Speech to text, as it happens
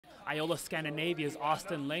Iola-Scandinavia's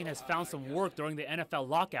Austen Lane has found some work during the NFL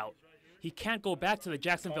lockout. He can't go back to the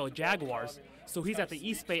Jacksonville Jaguars, so he's at the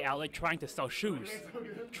Eastbay outlet trying to sell shoes.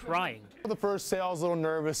 Trying. The first sale, I was a little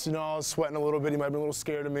nervous, I was sweating a little bit. He might have been a little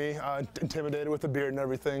scared of me, intimidated with the beard and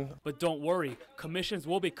everything. But don't worry, commissions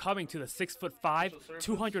will be coming to the 6'5",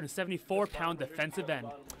 274-pound defensive end.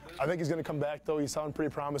 I think he's going to come back, though. He's sounding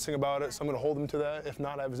pretty promising about it, so I'm going to hold him to that. If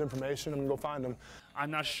not, I have his information. I'm going to go find him.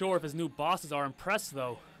 I'm not sure if his new bosses are impressed,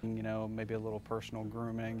 though. You know, maybe a little personal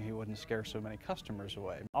grooming. He wouldn't scare so many customers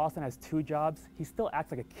away. Austen has 2 jobs. He still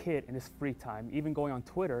acts like a kid in his free time, even going on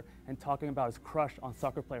Twitter and talking about his crush on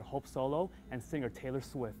soccer player Hope Solo and singer Taylor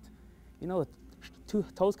Swift. You know, the 2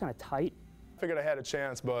 toes kind of tight. I figured I had a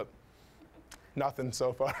chance, but nothing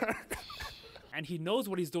so far. And he knows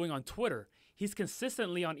what he's doing on Twitter. He's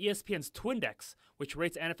consistently on ESPN's Twindex, which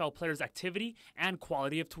rates NFL players' activity and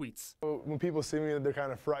quality of tweets. When people see me, they're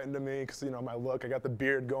kind of frightened of me because, my look, I got the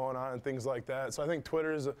beard going on and things like that. So I think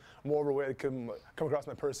Twitter is more of a way to come across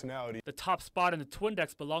my personality. The top spot in the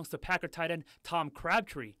Twindex belongs to Packer tight end Tom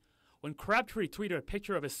Crabtree. When Crabtree tweeted a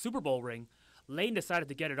picture of his Super Bowl ring, Lane decided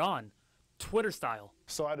to get it on, Twitter style.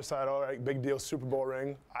 So I decided, all right, big deal, Super Bowl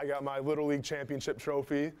ring. I got my Little League championship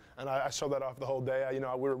trophy, and I showed that off the whole day. We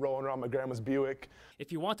were rolling around my grandma's Buick.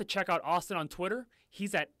 If you want to check out Austen on Twitter,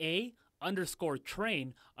 he's at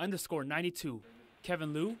 @A_train_92.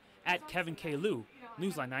 Kevin Liu, @Kevin K. Liu,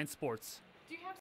 Newsline 9 Sports.